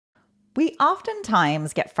We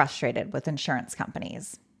oftentimes get frustrated with insurance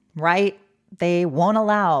companies, right? They won't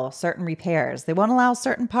allow certain repairs. They won't allow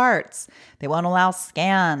certain parts. They won't allow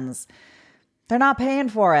scans. They're not paying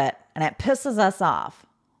for it, and it pisses us off.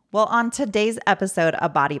 Well, on today's episode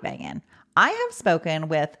of Body Bangin', I have spoken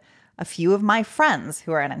with a few of my friends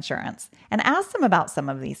who are in insurance and asked them about some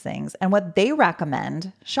of these things and what they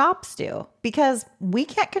recommend shops do, because we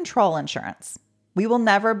can't control insurance. We will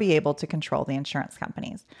never be able to control the insurance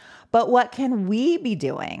companies. But what can we be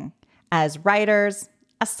doing as writers,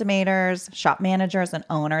 estimators, shop managers, and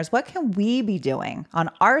owners? What can we be doing on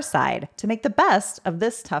our side to make the best of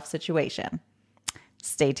this tough situation?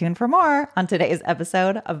 Stay tuned for more on today's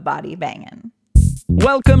episode of Body Bangin'.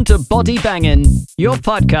 Welcome to Body Bangin', your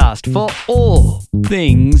podcast for all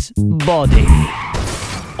things body.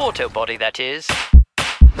 Auto body, that is.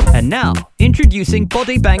 And now, introducing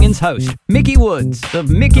Body Bangin's host, Mickey Woods of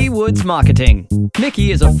Mickey Woods Marketing.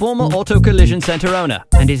 Mickey is a former auto collision center owner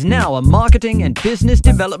and is now a marketing and business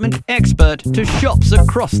development expert to shops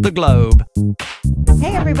across the globe.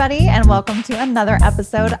 Hey everybody, and welcome to another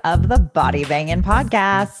episode of the Body Bangin'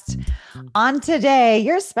 podcast. On today,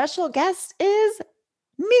 your special guest is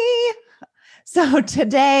me. So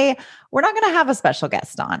today, we're not going to have a special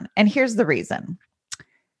guest on, and here's the reason.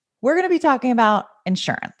 We're going to be talking about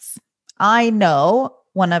insurance. I know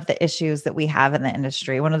one of the issues that we have in the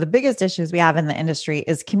industry, one of the biggest issues we have in the industry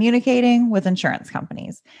is communicating with insurance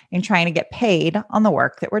companies and trying to get paid on the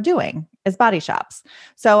work that we're doing as body shops.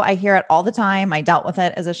 So I hear it all the time. I dealt with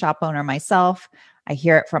it as a shop owner myself. I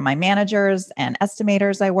hear it from my managers and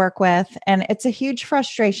estimators I work with, and it's a huge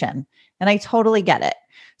frustration, and I totally get it.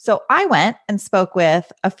 So I went and spoke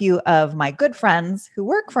with a few of my good friends who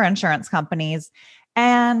work for insurance companies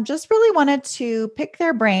and just really wanted to pick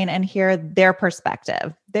their brain and hear their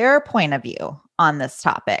perspective, their point of view on this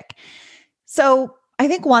topic. So I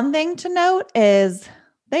think one thing to note is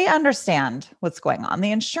they understand what's going on.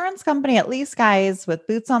 The insurance company, at least guys with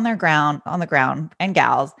boots on the ground and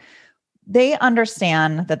gals, they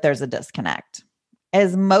understand that there's a disconnect.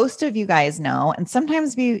 As most of you guys know, and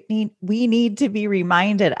sometimes we need to be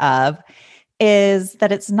reminded of, is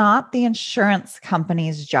that it's not the insurance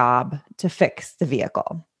company's job to fix the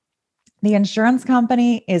vehicle. The insurance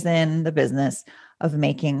company is in the business of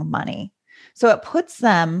making money. So it puts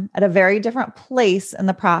them at a very different place in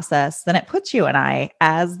the process than it puts you and I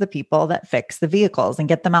as the people that fix the vehicles and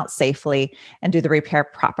get them out safely and do the repair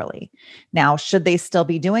properly. Now, should they still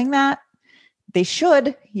be doing that? They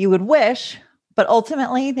should, you would wish. But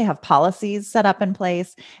ultimately, they have policies set up in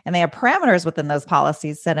place and they have parameters within those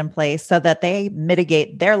policies set in place so that they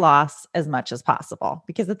mitigate their loss as much as possible.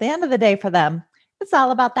 Because at the end of the day, for them, it's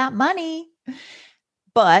all about that money.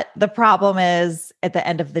 But the problem is, at the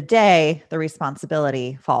end of the day, the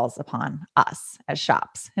responsibility falls upon us as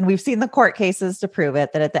shops. And we've seen the court cases to prove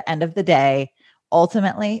it, that at the end of the day,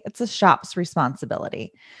 ultimately, it's a shop's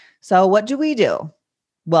responsibility. So what do?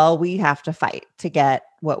 Well, we have to fight to get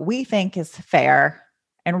what we think is fair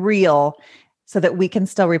and real so that we can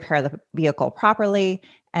still repair the vehicle properly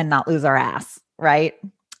and not lose our ass, right?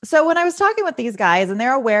 So when I was talking with these guys, and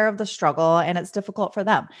they're aware of the struggle and it's difficult for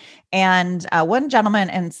them. And one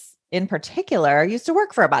gentleman in particular used to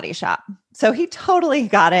work for a body shop. So he totally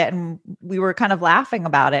got it. And we were kind of laughing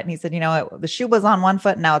about it. And he said, the shoe was on one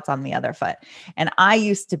foot, now it's on the other foot. And I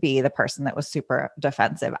used to be the person that was super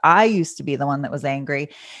defensive. I used to be the one that was angry.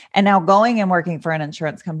 And now going and working for an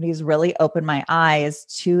insurance company has really opened my eyes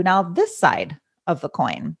to now this side of the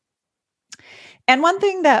coin. And one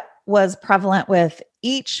thing that was prevalent with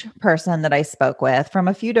each person that I spoke with from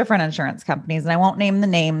a few different insurance companies, and I won't name the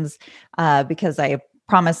names because I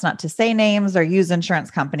promise not to say names or use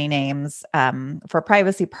insurance company names for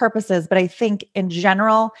privacy purposes. But I think in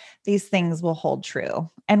general, these things will hold true.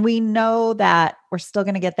 And we know that we're still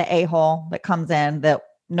going to get the a-hole that comes in, that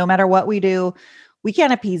no matter what we do, we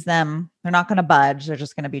can't appease them. They're not going to budge. They're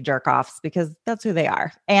just going to be jerk offs because that's who they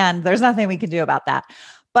are. And there's nothing we can do about that.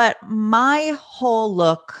 But my whole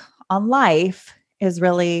look on life is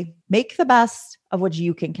really make the best of what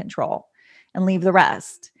you can control and leave the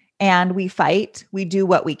rest. And we fight, we do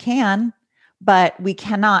what we can, but we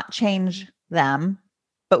cannot change them,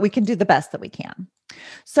 but we can do the best that we can.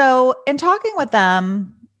 So in talking with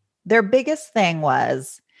them, their biggest thing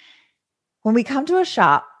was when we come to a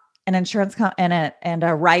shop, an insurance and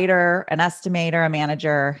a writer, an estimator, a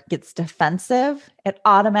manager gets defensive, it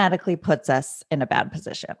automatically puts us in a bad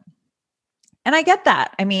position. And I get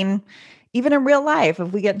that. I mean, even in real life,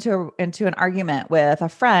 if we get into an argument with a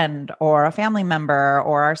friend or a family member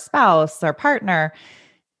or our spouse or partner,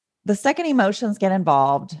 the second emotions get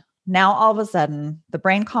involved, now all of a sudden the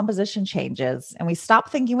brain composition changes and we stop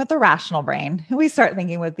thinking with the rational brain and we start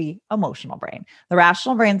thinking with the emotional brain. The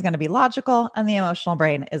rational brain is going to be logical and the emotional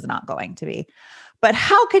brain is not going to be. But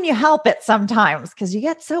how can you help it sometimes? Because you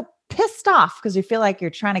get so pissed off because you feel like you're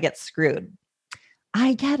trying to get screwed.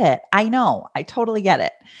 I get it. I know. I totally get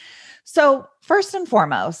it. So first and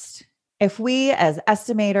foremost, if we as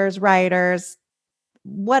estimators, writers,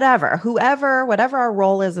 whatever our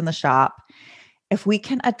role is in the shop, if we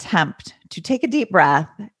can attempt to take a deep breath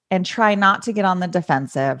and try not to get on the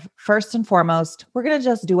defensive, first and foremost, we're going to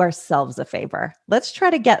just do ourselves a favor. Let's try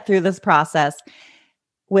to get through this process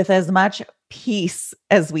with as much peace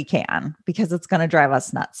as we can, because it's going to drive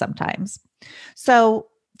us nuts sometimes. So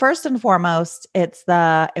first and foremost, it's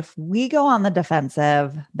if we go on the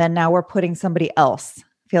defensive, then now we're putting somebody else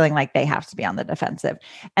feeling like they have to be on the defensive.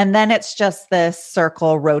 And then it's just this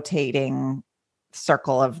rotating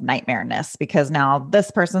circle of nightmareness, because now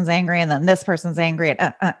this person's angry and then this person's angry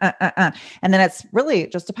and and then it's really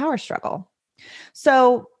just a power struggle.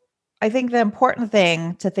 So I think the important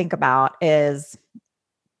thing to think about is,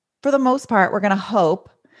 for the most part, we're going to hope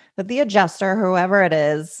that the adjuster, whoever it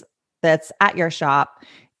is that's at your shop,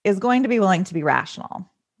 is going to be willing to be rational.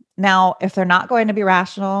 Now, if they're not going to be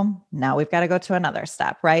rational, now we've got to go to another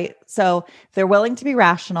step, right? So if they're willing to be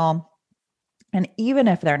rational, and even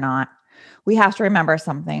if they're not, we have to remember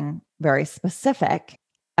something very specific.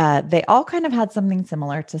 They all kind of had something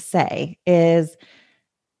similar to say is,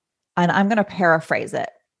 and I'm going to paraphrase it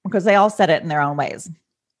because they all said it in their own ways.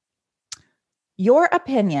 Your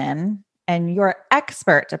opinion and your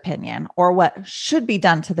expert opinion, or what should be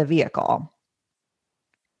done to the vehicle,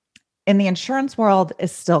 in the insurance world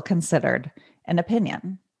is still considered an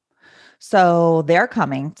opinion. So they're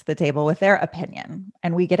coming to the table with their opinion,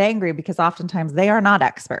 and we get angry because oftentimes they are not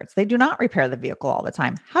experts. They do not repair the vehicle all the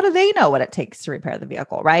time. How do they know what it takes to repair the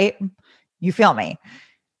vehicle, right? You feel me?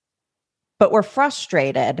 But we're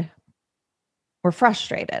frustrated.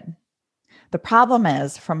 The problem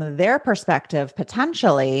is, from their perspective,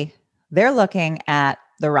 potentially they're looking at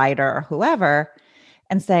the writer or whoever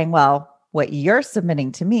and saying, well, what you're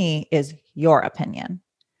submitting to me is your opinion.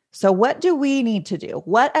 So what do we need to do?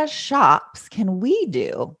 What as shops can we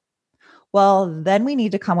do? Well, then we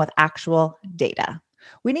need to come with actual data.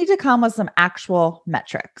 We need to come with some actual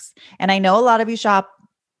metrics. And I know a lot of you shop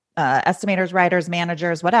estimators, writers,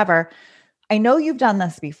 managers, whatever. I know you've done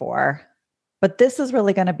this before, but this is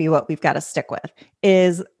really going to be what we've got to stick with,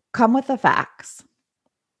 is come with the facts.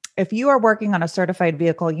 If you are working on a certified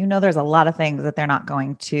vehicle, you know there's a lot of things that they're not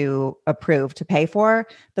going to approve to pay for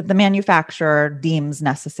that the manufacturer deems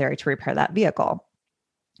necessary to repair that vehicle.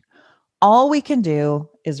 All we can do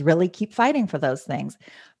is really keep fighting for those things.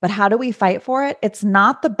 But how do we fight for it? It's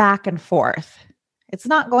not the back and forth. It's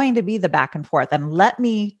not going to be the back and forth. And let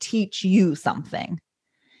me teach you something.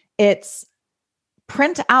 It's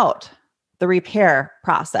print out the repair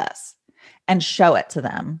process and show it to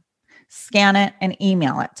them. Scan it and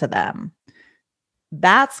email it to them.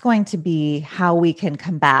 That's going to be how we can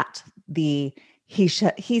combat the he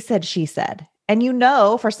said, she said. And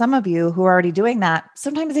for some of you who are already doing that,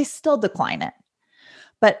 sometimes they still decline it.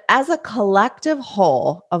 But as a collective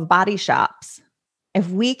whole of body shops, if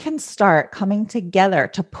we can start coming together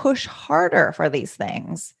to push harder for these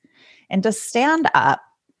things and to stand up,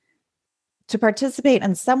 to participate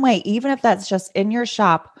in some way, even if that's just in your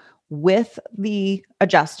shop with the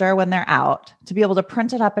adjuster when they're out, to be able to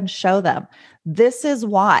print it up and show them, this is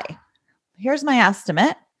why. Here's my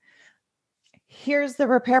estimate. Here's the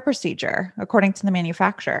repair procedure according to the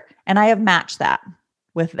manufacturer. And I have matched that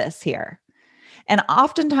with this here. And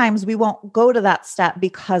oftentimes we won't go to that step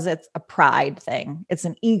because it's a pride thing. It's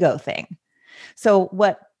an ego thing. So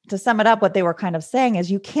to sum it up, what they were kind of saying is,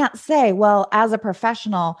 you can't say, well, as a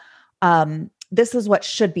professional, this is what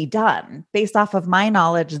should be done. Based off of my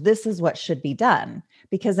knowledge, this is what should be done.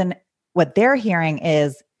 Because what they're hearing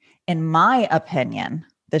is, in my opinion,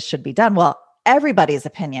 this should be done. Well, everybody's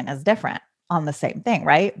opinion is different on the same thing,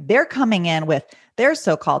 right? They're coming in with their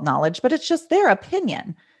so-called knowledge, but it's just their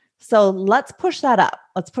opinion. So let's push that up.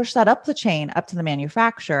 Let's push that up the chain, up to the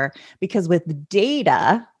manufacturer, because with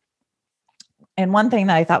data, and one thing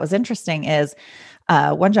that I thought was interesting is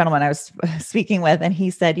one gentleman I was speaking with, and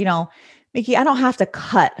he said, Mickey, I don't have to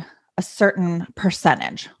cut a certain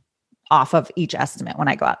percentage off of each estimate when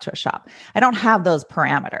I go out to a shop. I don't have those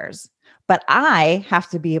parameters, but I have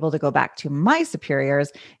to be able to go back to my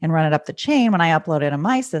superiors and run it up the chain when I upload it in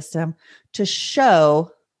my system to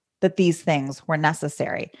show that these things were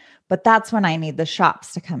necessary. But that's when I need the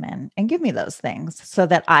shops to come in and give me those things so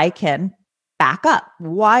that I can back up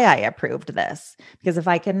why I approved this. Because if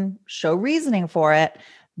I can show reasoning for it,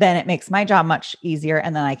 then it makes my job much easier.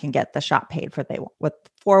 And then I can get the shop paid for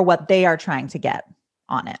what they are trying to get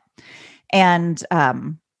on it. And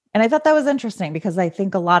I thought that was interesting because I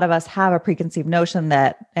think a lot of us have a preconceived notion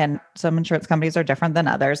that, and some insurance companies are different than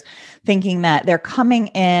others, thinking that they're coming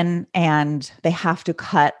in and they have to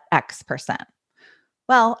cut X percent.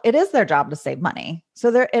 Well, it is their job to save money.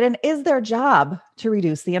 So it is their job to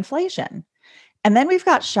reduce the inflation. And then we've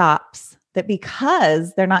got shops that,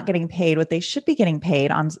 because they're not getting paid what they should be getting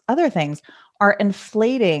paid on other things, are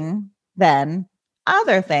inflating then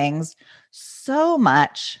other things so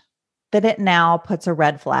much that it now puts a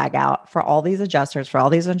red flag out for all these adjusters, for all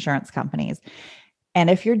these insurance companies. And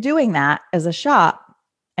if you're doing that as a shop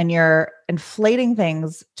and you're inflating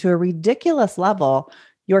things to a ridiculous level,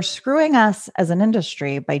 you're screwing us as an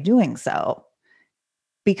industry by doing so,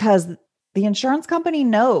 because the insurance company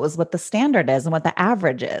knows what the standard is and what the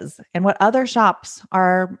average is and what other shops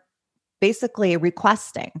are basically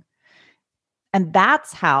requesting. And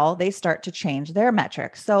that's how they start to change their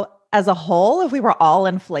metrics. So as a whole, if we were all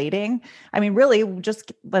inflating, I mean, really,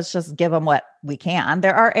 let's just give them what we can.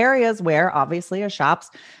 There are areas where obviously as shops,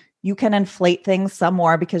 you can inflate things some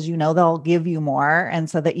more because you know they'll give you more, and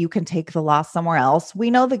so that you can take the loss somewhere else.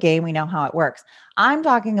 We know the game. We know how it works. I'm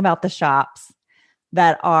talking about the shops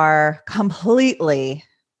that are completely,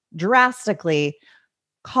 drastically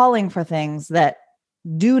calling for things that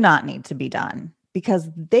do not need to be done because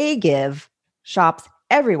they give shops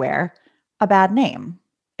everywhere a bad name.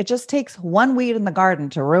 It just takes one weed in the garden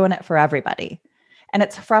to ruin it for everybody. And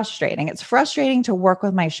it's frustrating. It's frustrating to work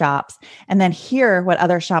with my shops and then hear what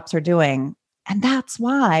other shops are doing. And that's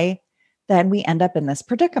why then we end up in this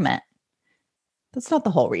predicament. That's not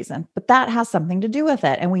the whole reason, but that has something to do with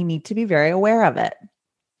it. And we need to be very aware of it.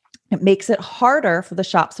 It makes it harder for the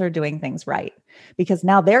shops that are doing things right, because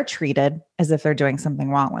now they're treated as if they're doing something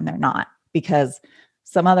wrong when they're not, because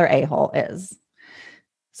some other a-hole is.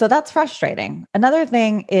 So that's frustrating. Another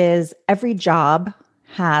thing is every job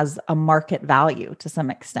has a market value to some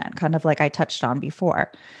extent, kind of like I touched on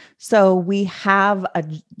before. So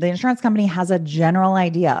the insurance company has a general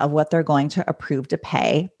idea of what they're going to approve to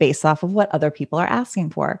pay based off of what other people are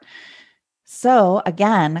asking for. So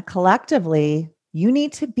again, collectively, you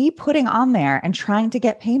need to be putting on there and trying to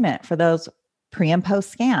get payment for those pre and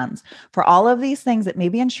post scans, for all of these things that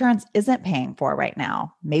maybe insurance isn't paying for right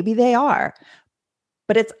now. Maybe they are.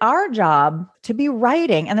 But it's our job to be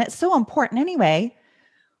writing, and it's so important anyway,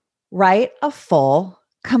 write a full,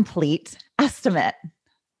 complete estimate.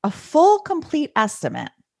 A full, complete estimate,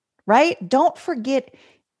 right? Don't forget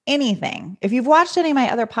anything. If you've watched any of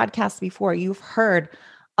my other podcasts before, you've heard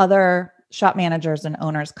other shop managers and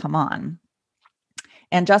owners come on.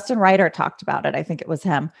 And Justin Ryder talked about it. I think it was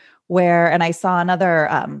him, and I saw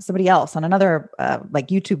somebody else on another like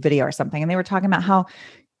YouTube video or something, and they were talking about how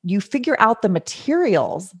you figure out the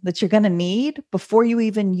materials that you're going to need before you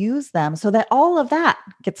even use them, so that all of that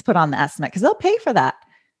gets put on the estimate, because they'll pay for that.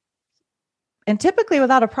 And typically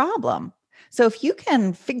without a problem. So if you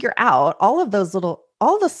can figure out all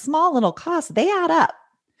the small little costs, they add up.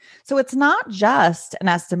 So it's not just an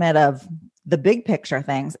estimate of the big picture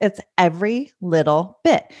things. It's every little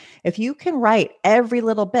bit. If you can write every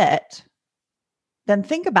little bit, then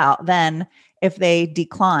think about then if they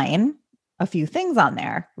decline a few things on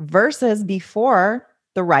there versus before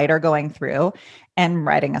the writer going through and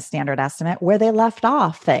writing a standard estimate where they left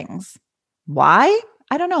off things. Why?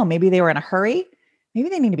 I don't know. Maybe they were in a hurry. Maybe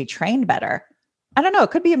they need to be trained better. I don't know.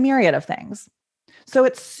 It could be a myriad of things. So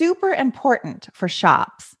it's super important for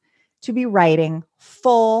shops to be writing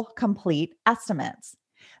full, complete estimates.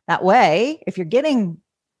 That way, if you're getting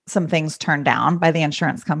some things turned down by the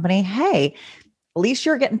insurance company, hey, at least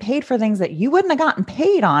you're getting paid for things that you wouldn't have gotten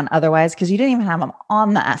paid on otherwise because you didn't even have them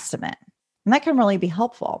on the estimate. And that can really be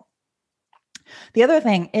helpful. The other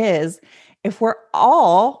thing is, if we're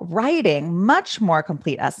all writing much more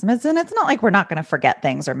complete estimates, and it's not like we're not going to forget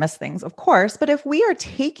things or miss things, of course, but if we are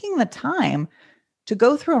taking the time to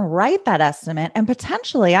go through and write that estimate, and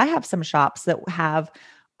potentially I have some shops that have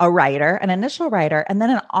a writer, an initial writer, and then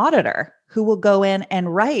an auditor who will go in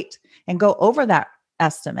and write and go over that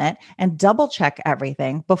estimate and double check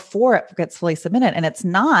everything before it gets fully submitted. And it's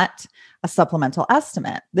not a supplemental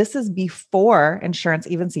estimate. This is before insurance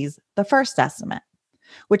even sees the first estimate,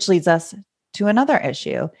 which leads us to another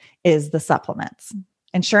issue, is the supplements.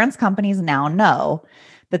 Insurance companies now know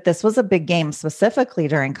that this was a big game specifically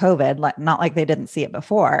during COVID, not like they didn't see it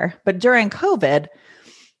before, but during COVID,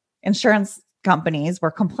 insurance companies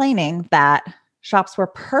were complaining that shops were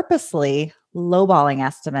purposely lowballing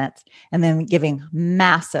estimates and then giving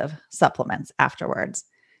massive supplements afterwards.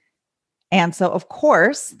 And so, of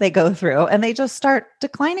course, they go through and they just start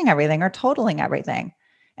declining everything or totaling everything.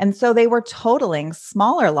 And so they were totaling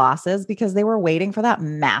smaller losses because they were waiting for that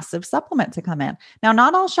massive supplement to come in. Now,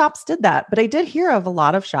 not all shops did that, but I did hear of a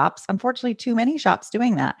lot of shops, unfortunately, too many shops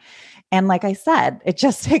doing that. And like I said, it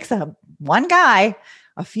just takes one guy,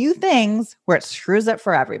 a few things where it screws it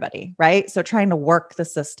for everybody, right? So trying to work the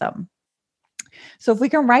system. So if we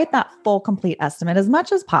can write that full, complete estimate as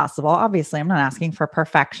much as possible, obviously, I'm not asking for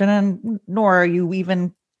perfection, and nor are you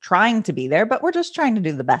even trying to be there, but we're just trying to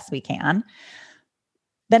do the best we can.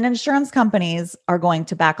 Then insurance companies are going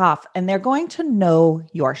to back off and they're going to know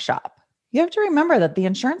your shop. You have to remember that the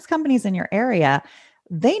insurance companies in your area,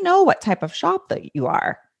 they know what type of shop that you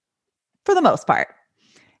are for the most part.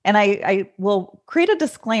 And I will create a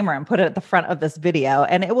disclaimer and put it at the front of this video,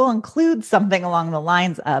 and it will include something along the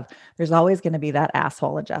lines of, there's always going to be that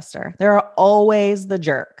asshole adjuster. There are always the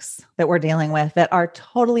jerks that we're dealing with that are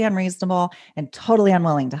totally unreasonable and totally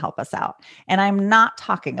unwilling to help us out. And I'm not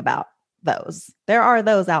talking about those. There are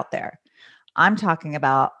those out there. I'm talking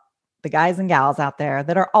about the guys and gals out there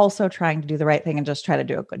that are also trying to do the right thing and just try to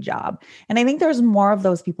do a good job. And I think there's more of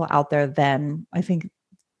those people out there than I think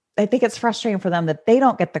it's frustrating for them that they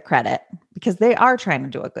don't get the credit because they are trying to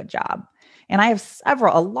do a good job. And I have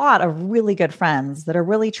a lot of really good friends that are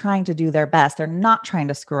really trying to do their best. They're not trying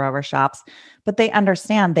to screw over shops, but they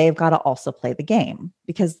understand they've got to also play the game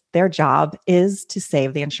because their job is to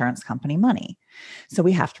save the insurance company money. So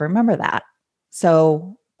we have to remember that.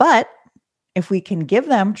 But if we can give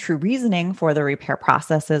them true reasoning for the repair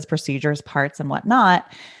processes, procedures, parts, and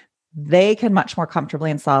whatnot, they can much more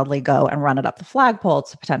comfortably and solidly go and run it up the flagpole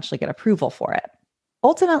to potentially get approval for it.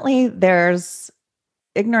 Ultimately, there's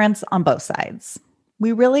ignorance on both sides.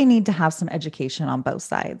 We really need to have some education on both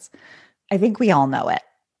sides. I think we all know it.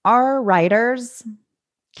 Our writers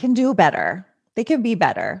can do better. They can be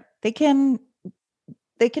better. They can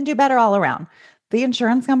do better all around. The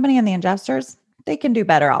insurance company and the adjusters, they can do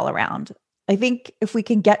better all around. I think if we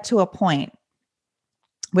can get to a point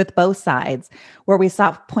with both sides where we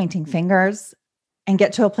stop pointing fingers and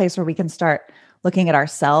get to a place where we can start looking at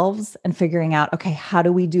ourselves and figuring out, okay, how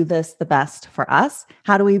do we do this the best for us?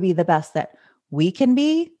 How do we be the best that we can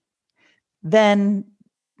be? Then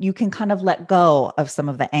you can kind of let go of some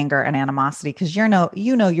of the anger and animosity because you're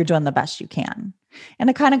doing the best you can. And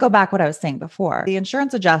to kind of go back what I was saying before, the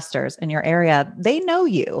insurance adjusters in your area, they know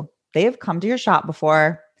you. They have come to your shop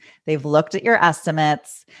before. They've looked at your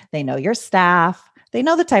estimates. They know your staff. They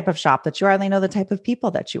know the type of shop that you are. They know the type of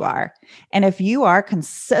people that you are. And if you are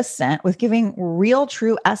consistent with giving real,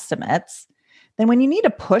 true estimates, then when you need to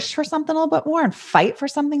push for something a little bit more and fight for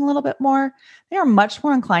something a little bit more, they are much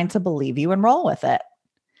more inclined to believe you and roll with it.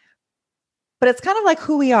 But it's kind of like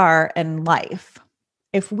who we are in life.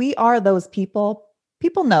 If we are those people,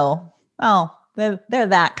 people know, oh, they're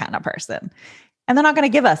that kind of person. And they're not going to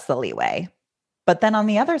give us the leeway. But then on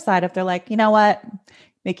the other side, if they're like, you know what,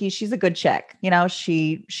 Mickey, she's a good chick.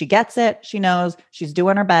 She gets it. She knows she's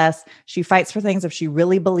doing her best. She fights for things if she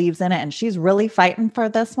really believes in it. And she's really fighting for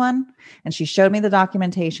this one. And she showed me the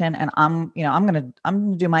documentation and I'm going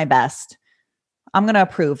to do my best. I'm going to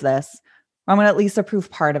approve this. I'm going to at least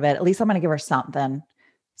approve part of it. At least I'm going to give her something.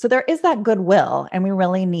 So there is that goodwill and we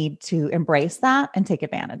really need to embrace that and take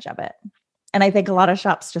advantage of it. And I think a lot of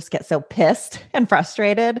shops just get so pissed and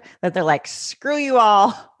frustrated that they're like, screw you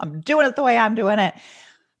all. I'm doing it the way I'm doing it.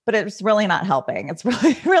 But it's really not helping. It's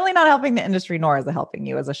really not helping the industry, nor is it helping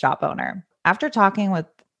you as a shop owner. After talking with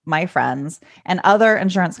my friends and other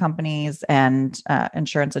insurance companies and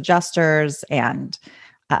insurance adjusters and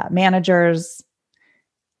managers,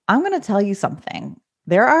 I'm going to tell you something.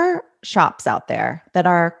 There are shops out there that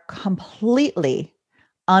are completely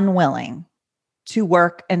unwilling to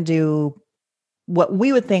work and do what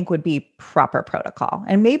we would think would be proper protocol.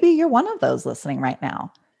 And maybe you're one of those listening right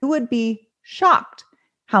now. You would be shocked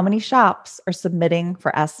how many shops are submitting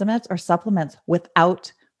for estimates or supplements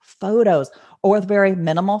without photos or with very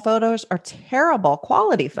minimal photos or terrible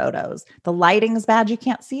quality photos. The lighting is bad. You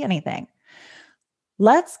can't see anything.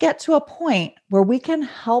 Let's get to a point where we can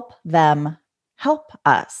help them help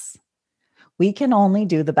us. We can only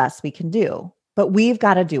do the best we can do, but we've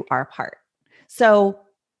got to do our part. So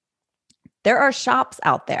there are shops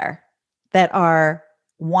out there that are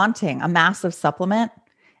wanting a massive supplement.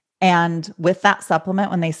 And with that supplement,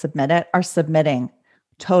 when they submit it, are submitting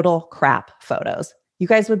total crap photos. You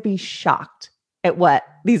guys would be shocked at what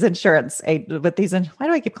these why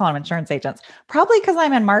do I keep calling them insurance agents? Probably because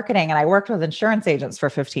I'm in marketing and I worked with insurance agents for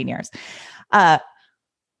 15 years.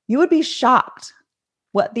 You would be shocked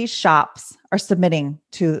what these shops are submitting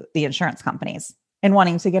to the insurance companies and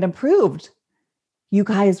wanting to get approved. You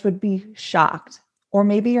guys would be shocked. Or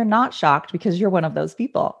maybe you're not shocked because you're one of those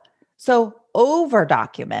people. So over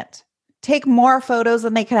document. Take more photos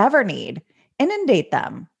than they could ever need. Inundate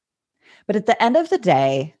them. But at the end of the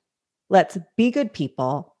day, let's be good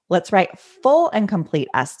people. Let's write full and complete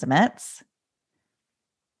estimates.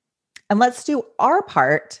 And let's do our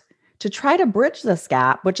part to try to bridge this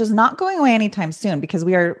gap, which is not going away anytime soon because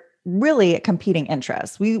we are really at competing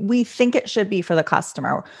interests. We think it should be for the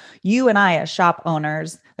customer. You and I, as shop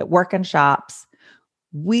owners that work in shops,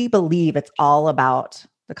 we believe it's all about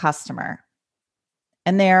the customer.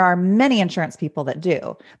 And there are many insurance people that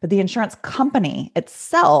do, but the insurance company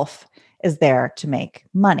itself is there to make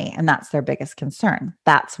money. And that's their biggest concern.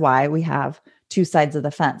 That's why we have two sides of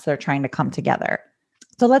the fence that are trying to come together.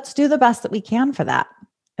 So let's do the best that we can for that.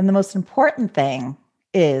 And the most important thing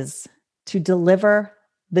is to deliver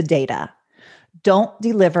the data. Don't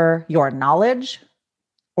deliver your knowledge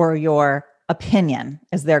or your opinion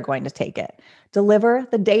as they're going to take it. Deliver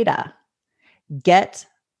the data. Get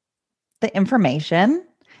the information.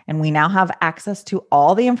 And we now have access to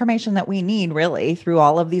all the information that we need, really, through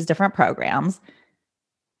all of these different programs.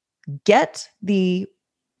 Get the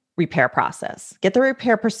repair process, get the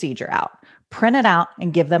repair procedure out, print it out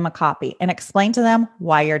and give them a copy and explain to them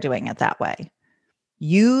why you're doing it that way.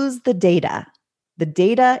 Use the data. The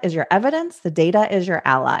data is your evidence. The data is your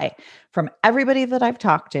ally. From everybody that I've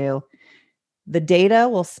talked to, the data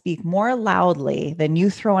will speak more loudly than you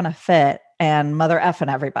throwing a fit and mother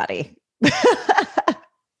effing everybody.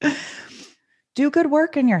 Do good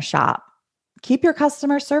work in your shop. Keep your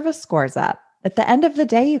customer service scores up. At the end of the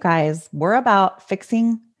day, you guys, we're about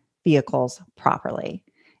fixing vehicles properly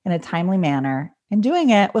in a timely manner and doing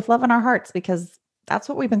it with love in our hearts because that's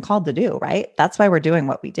what we've been called to do, right? That's why we're doing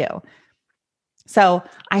what we do. So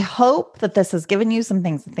I hope that this has given you some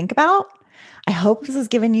things to think about. I hope this has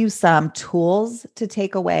given you some tools to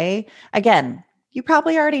take away. Again, you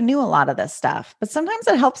probably already knew a lot of this stuff, but sometimes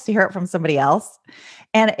it helps to hear it from somebody else.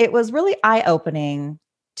 And it was really eye-opening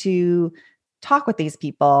to talk with these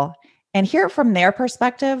people and hear it from their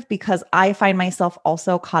perspective because I find myself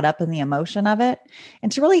also caught up in the emotion of it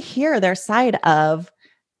and to really hear their side of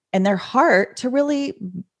and their heart to really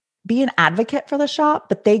be an advocate for the shop,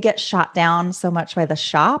 but they get shot down so much by the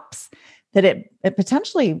shops that it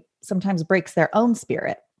potentially sometimes breaks their own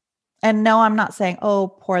spirit. And no, I'm not saying,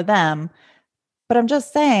 oh, poor them. But I'm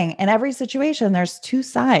just saying, in every situation, there's two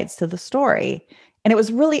sides to the story. And it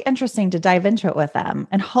was really interesting to dive into it with them.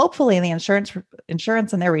 And hopefully the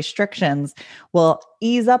insurance and their restrictions will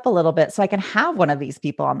ease up a little bit so I can have one of these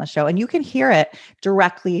people on the show and you can hear it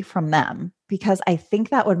directly from them. Because I think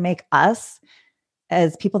that would make us,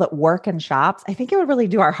 as people that work in shops, I think it would really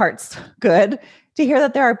do our hearts good to hear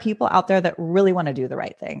that there are people out there that really want to do the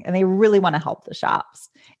right thing and they really want to help the shops.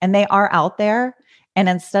 And they are out there. And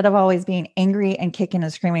instead of always being angry and kicking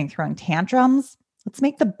and screaming, throwing tantrums, let's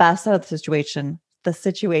make the best out of the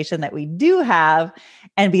situation that we do have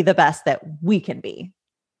and be the best that we can be.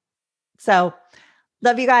 So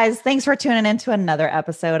love you guys. Thanks for tuning in to another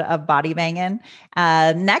episode of Body Bangin'.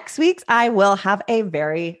 Next week, I will have a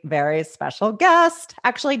very, very special guest,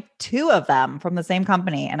 actually 2 of them from the same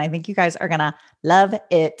company. And I think you guys are going to love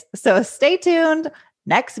it. So stay tuned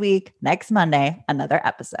next week, next Monday, another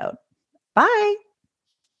episode. Bye.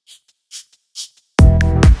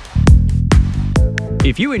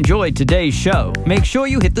 If you enjoyed today's show, make sure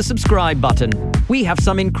you hit the subscribe button. We have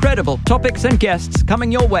some incredible topics and guests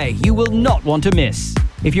coming your way you will not want to miss.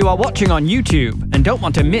 If you are watching on YouTube and don't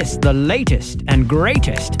want to miss the latest and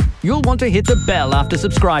greatest, you'll want to hit the bell after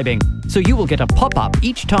subscribing, so you will get a pop-up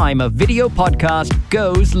each time a video podcast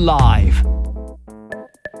goes live.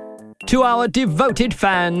 To our devoted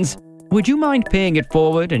fans, would you mind paying it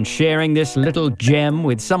forward and sharing this little gem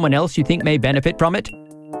with someone else you think may benefit from it?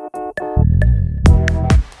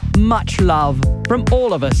 Much love from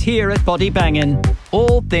all of us here at Body Bangin',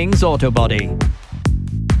 all things auto body.